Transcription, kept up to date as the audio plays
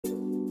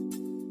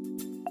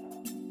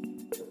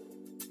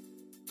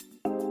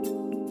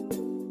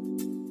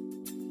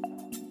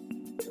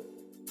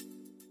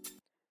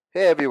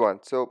Hey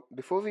everyone, so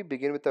before we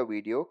begin with our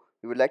video,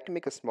 we would like to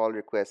make a small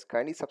request.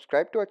 Kindly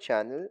subscribe to our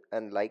channel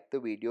and like the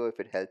video if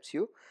it helps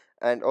you,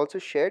 and also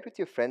share it with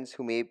your friends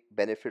who may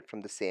benefit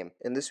from the same.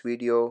 In this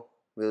video,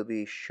 we'll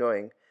be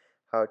showing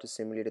how to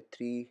simulate a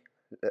three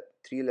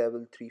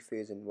level three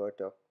phase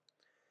inverter.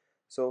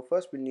 So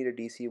first we'll need a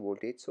DC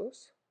voltage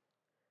source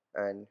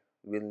and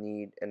we'll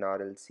need an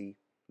RLC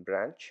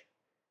branch.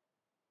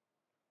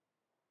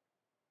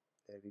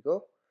 There we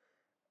go.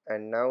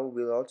 And now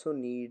we'll also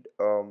need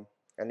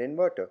an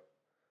inverter.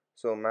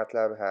 So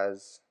MATLAB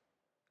has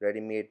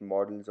ready-made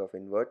models of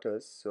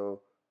inverters.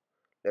 So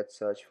let's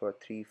search for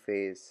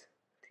three-phase,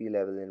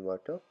 three-level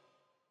inverter.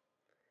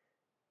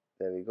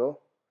 There we go.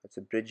 It's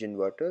a bridge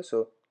inverter.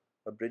 So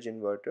a bridge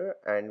inverter,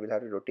 and we'll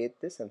have to rotate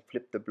this and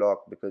flip the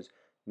block because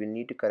we'll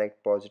need to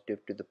connect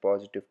positive to the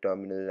positive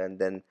terminal and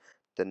then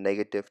the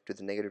negative to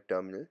the negative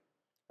terminal.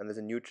 And there's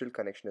a neutral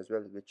connection as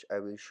well, which I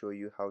will show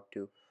you how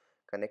to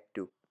connect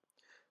to.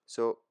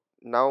 So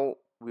now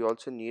we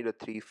also need a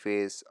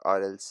three-phase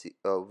RLC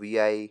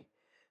VI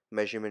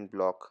measurement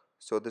block.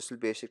 So this will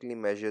basically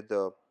measure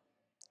the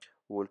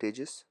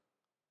voltages.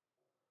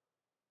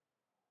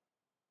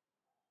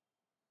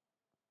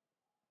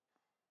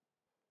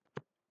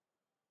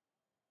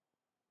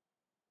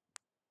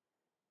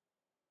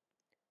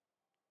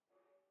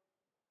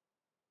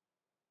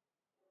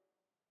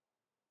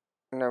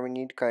 Now we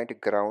need to connect a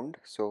ground,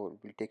 so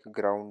we'll take a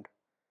ground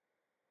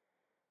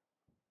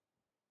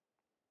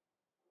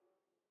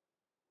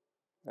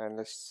and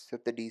let's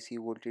set the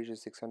DC voltage to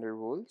 600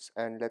 volts,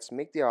 and let's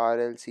make the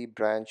RLC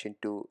branch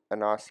into an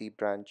RC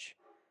branch.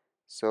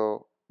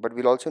 So but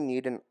we'll also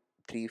need an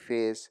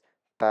three-phase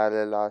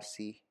parallel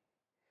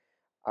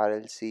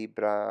RLC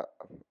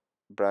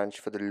branch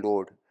for the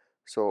load,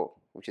 so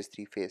which is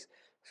three-phase.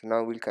 So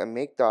now we'll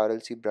make the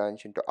RLC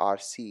branch into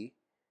RC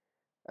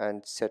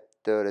and set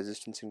the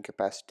resistance and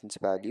capacitance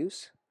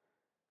values,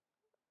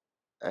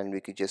 and we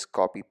could just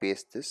copy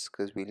paste this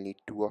because we'll need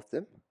two of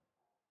them.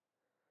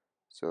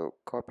 So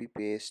copy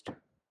paste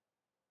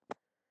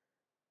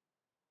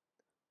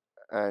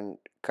and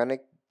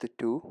connect the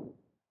two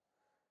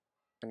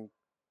and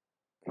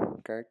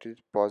connect to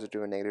the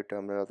positive and negative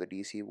terminal of the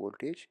DC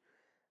voltage,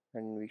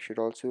 and we should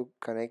also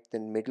connect the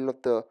middle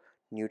of the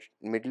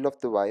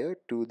wire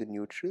to the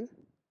neutral.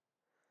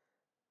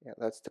 Yeah,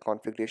 that's the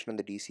configuration on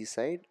the DC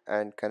side,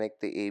 and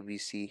connect the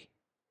ABC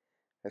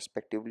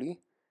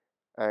respectively.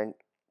 And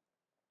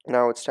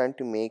now it's time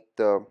to make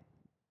the,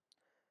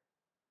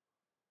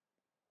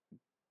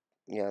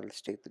 yeah,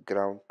 let's take the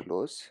ground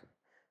close,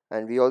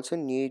 and we also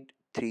need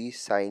three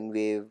sine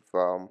wave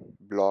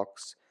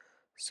blocks.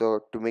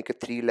 So to make a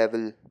three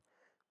level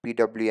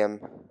PWM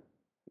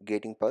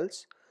gating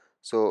pulse,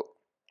 so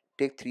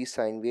take three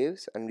sine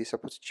waves and we're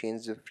supposed to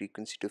change the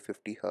frequency to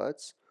 50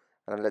 hertz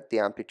and let the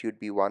amplitude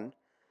be 1,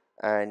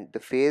 and the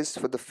phase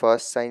for the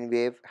first sine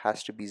wave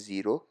has to be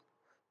 0.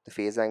 The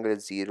phase angle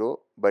is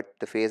 0, but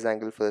the phase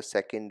angle for the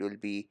second will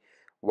be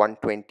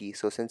 120.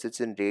 So since it's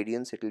in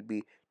radians, it will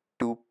be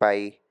 2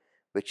 pi,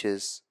 which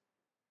is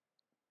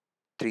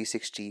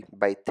 360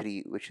 by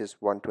 3, which is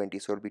 120.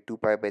 So it'll be 2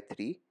 pi by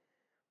 3.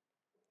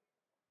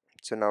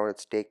 So now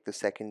let's take the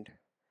second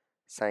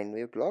sine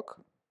wave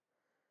block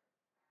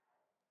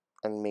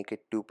and make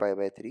it 2 pi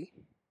by 3.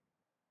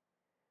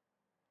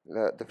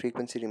 The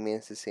frequency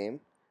remains the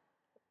same.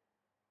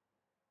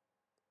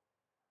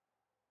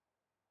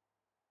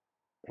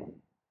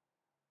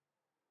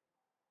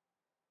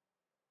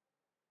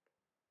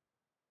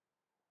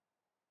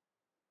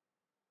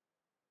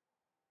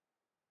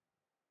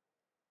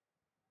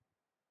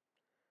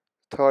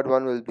 Third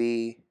one will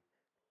be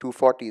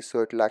 240, so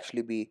it will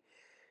actually be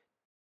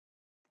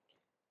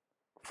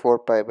 4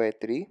 pi by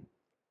 3.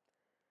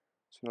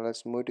 So now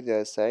let's move to the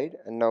other side,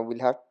 and now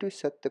we'll have to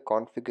set the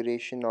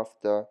configuration of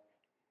the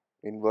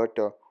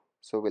inverter.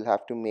 So we'll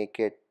have to make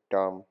it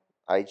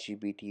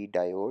IGBT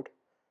diode.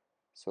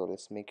 So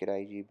let's make it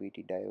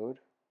IGBT diode.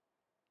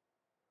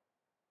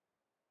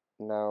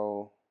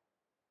 Now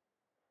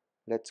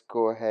let's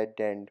go ahead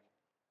and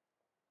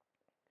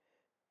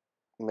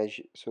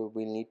measure. So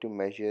we'll need to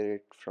measure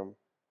it from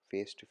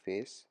face to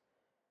face.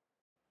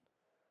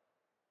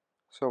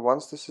 So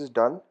once this is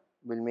done,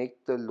 we'll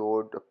make the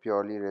load a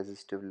purely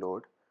resistive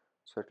load.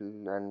 So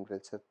and we'll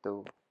set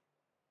the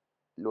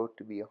load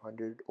to be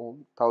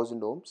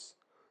 1000 ohms,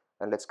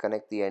 and let's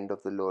connect the end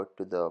of the load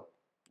to the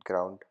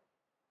ground.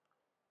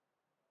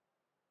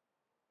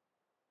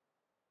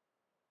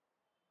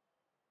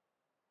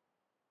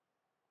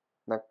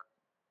 Now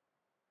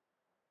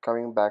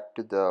coming back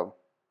to the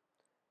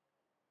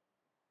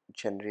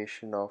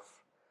generation of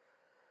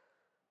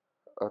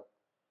a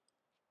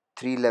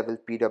three level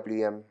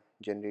PWM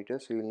generator,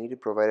 so you'll need to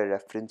provide a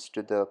reference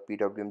to the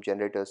PWM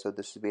generator. So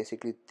this is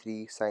basically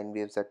three sine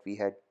waves that we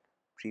had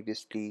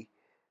previously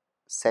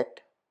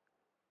set,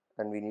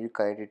 and we need to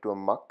connect it to a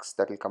mux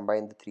that will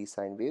combine the three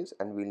sine waves,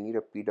 and we'll need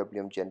a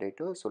PWM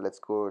generator. So let's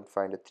go and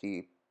find a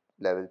three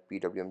level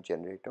PWM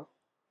generator.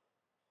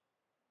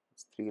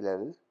 It's three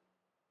level,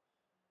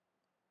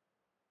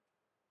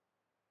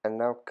 and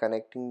now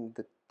connecting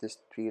the this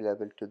 3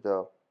 level to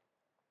the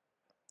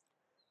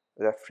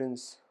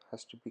reference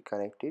has to be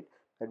connected,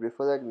 and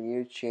before that we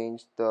need to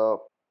change the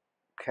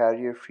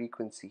carrier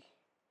frequency.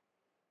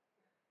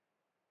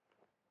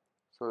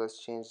 So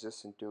let's change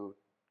this into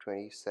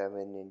 27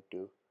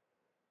 into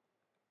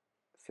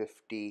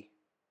 50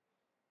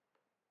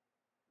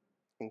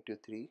 into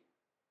 3.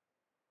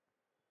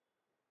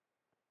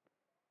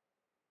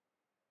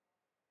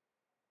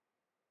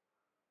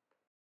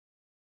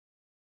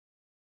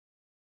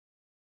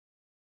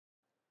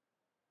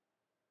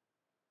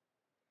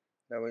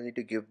 Now we need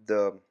to give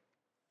the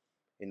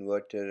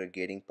inverter a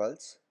gating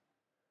pulse.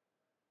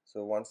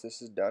 So once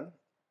this is done,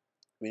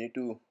 we need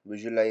to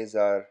visualize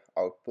our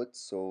output.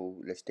 So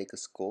let's take a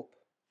scope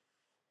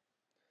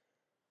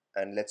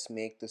and let's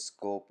make the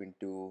scope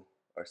into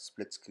a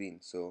split screen.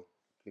 So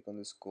click on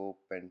the scope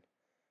and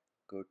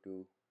go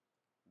to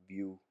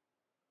view,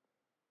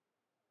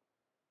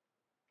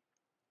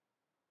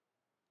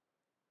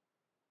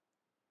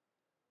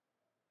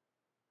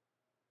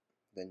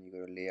 then you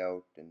go to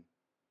layout and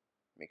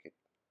make it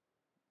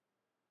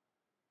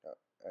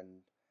and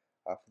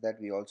after that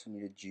we also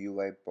need a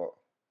GUI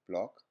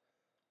block,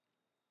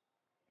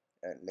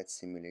 and let's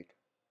simulate.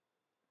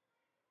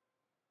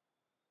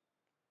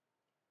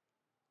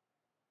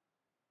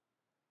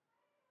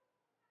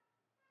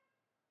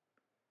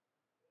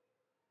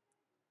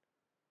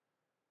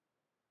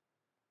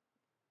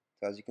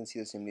 So as you can see,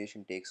 the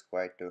simulation takes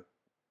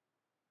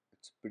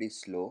it's pretty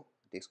slow,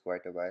 it takes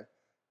quite a while.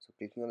 So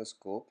clicking on the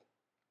scope,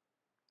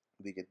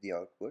 we get the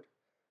output.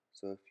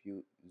 So if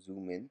you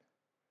zoom in,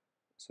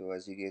 so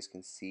as you guys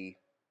can see,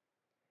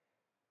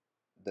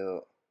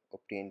 the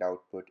obtained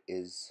output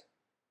is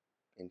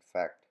in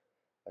fact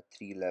a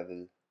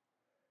 3-level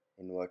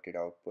inverted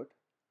output,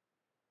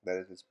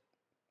 whereas it's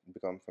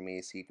become from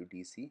AC to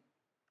DC.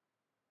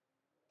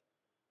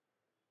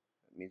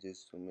 Let me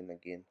just zoom in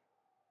again.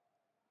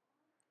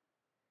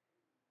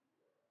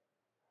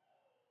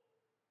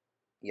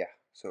 Yeah,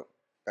 so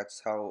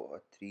that's how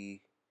a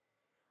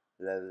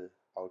 3-level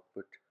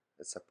output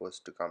is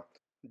supposed to come.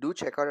 Do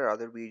check out our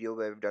other video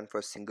where we've done for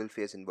a single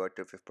phase inverter.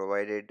 We've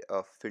provided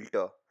a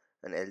filter,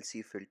 an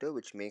LC filter,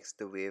 which makes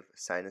the wave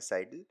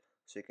sinusoidal.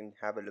 So you can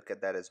have a look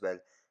at that as well.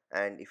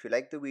 And if you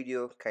like the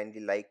video, kindly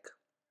like,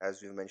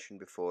 as we mentioned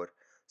before.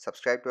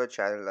 Subscribe to our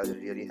channel as it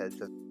really helps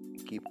us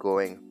keep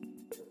going.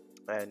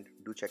 And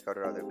do check out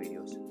our other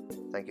videos.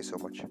 Thank you so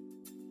much.